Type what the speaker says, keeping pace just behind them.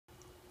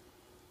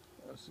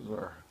This is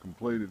our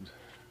completed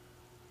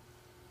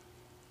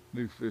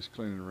new fish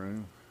cleaning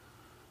room.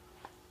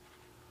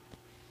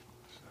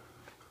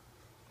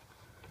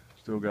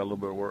 Still got a little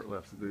bit of work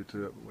left to do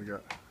to it, but we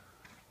got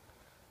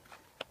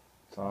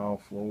tile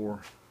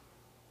floor,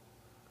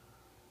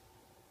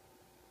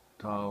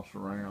 tile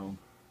surround.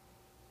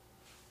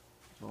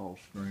 It's all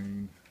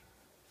screened.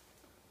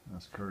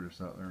 That's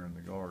Curtis out there in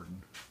the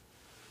garden.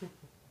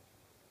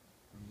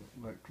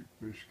 Electric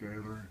fish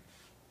scaler,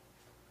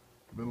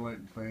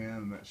 ventilating fan,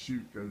 and that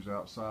chute goes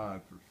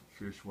outside for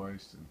fish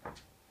waste, and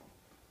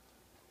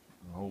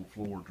the whole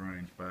floor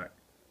drains back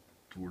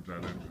towards that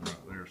opening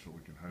right there so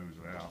we can hose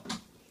it out.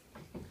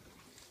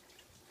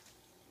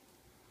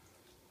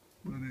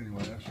 But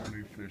anyway, that's our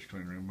new fish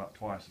cleaning room, about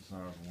twice the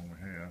size of the one we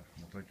have.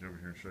 I'll take you over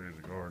here and show you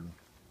the garden.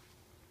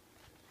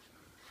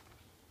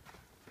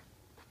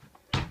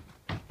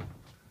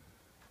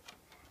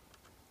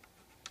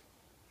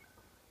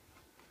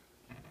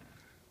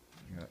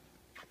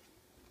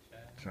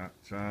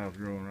 Chives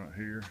growing right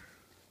here.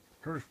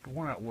 Curtis,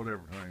 point out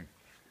whatever thing.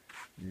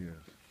 Yes.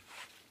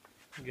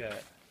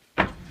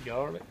 Got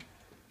garlic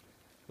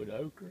with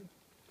okra,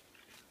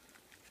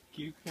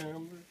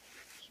 cucumber,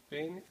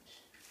 spinach,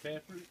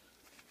 peppers,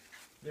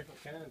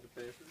 different kinds of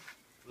peppers,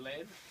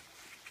 lettuce,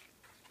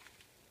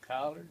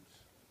 collards,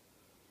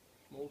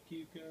 more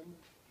cucumber,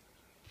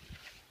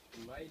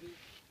 tomatoes,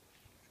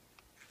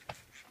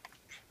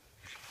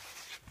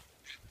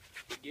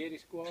 spaghetti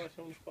squash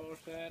on the far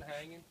side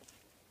hanging.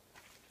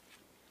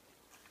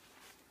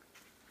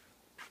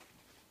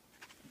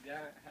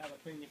 Giant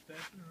jalapeno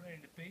pepper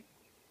ready to pick.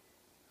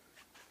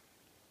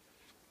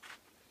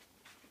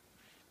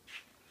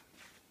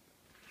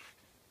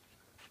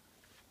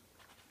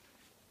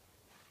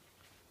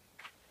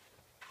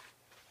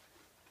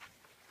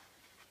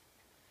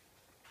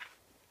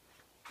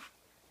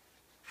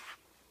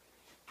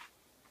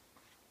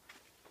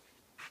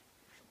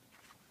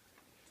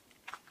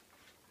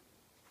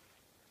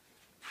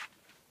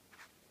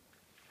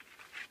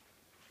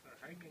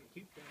 I can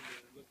keep them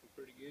looking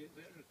pretty good.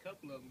 There's a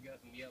couple of them got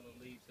some yellow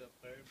leaves up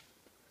there.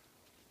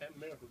 That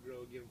Miracle Grow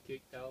will get them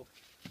kicked off.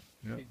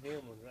 Yep. These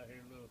them ones right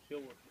here a little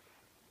short.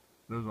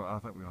 Those are, I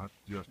think we'll have to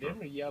adjust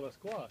Them are yellow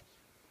squash.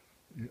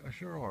 Yeah,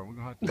 sure are. We're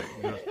gonna have to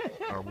adjust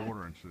our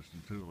watering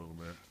system too a little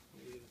bit.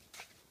 Yeah.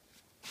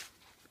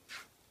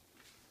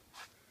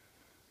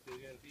 Still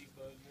got a few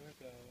bugs in the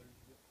collars.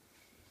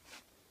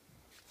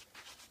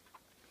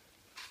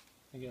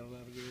 They got a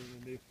lot of good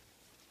to do.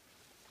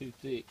 Too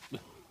thick.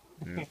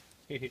 Yeah.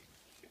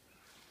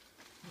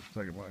 Let's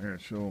take them right here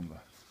and show them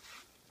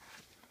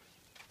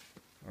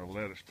our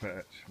lettuce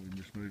patch. We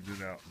just moved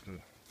it out into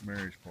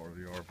Mary's part of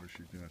the yard where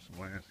she's doing some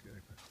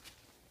landscaping.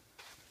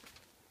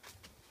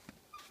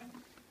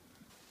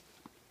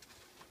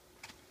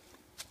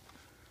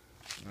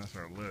 That's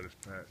our lettuce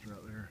patch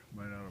right there,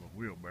 made out of a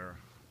wheelbarrow.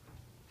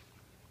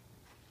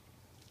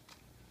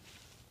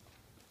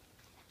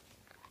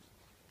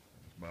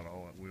 That's about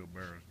all that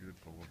wheelbarrow is good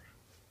for.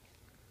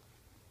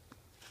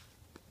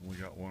 We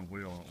got one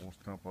wheel and it wants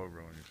to dump over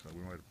on you, so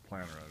we made a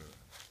planter out of it.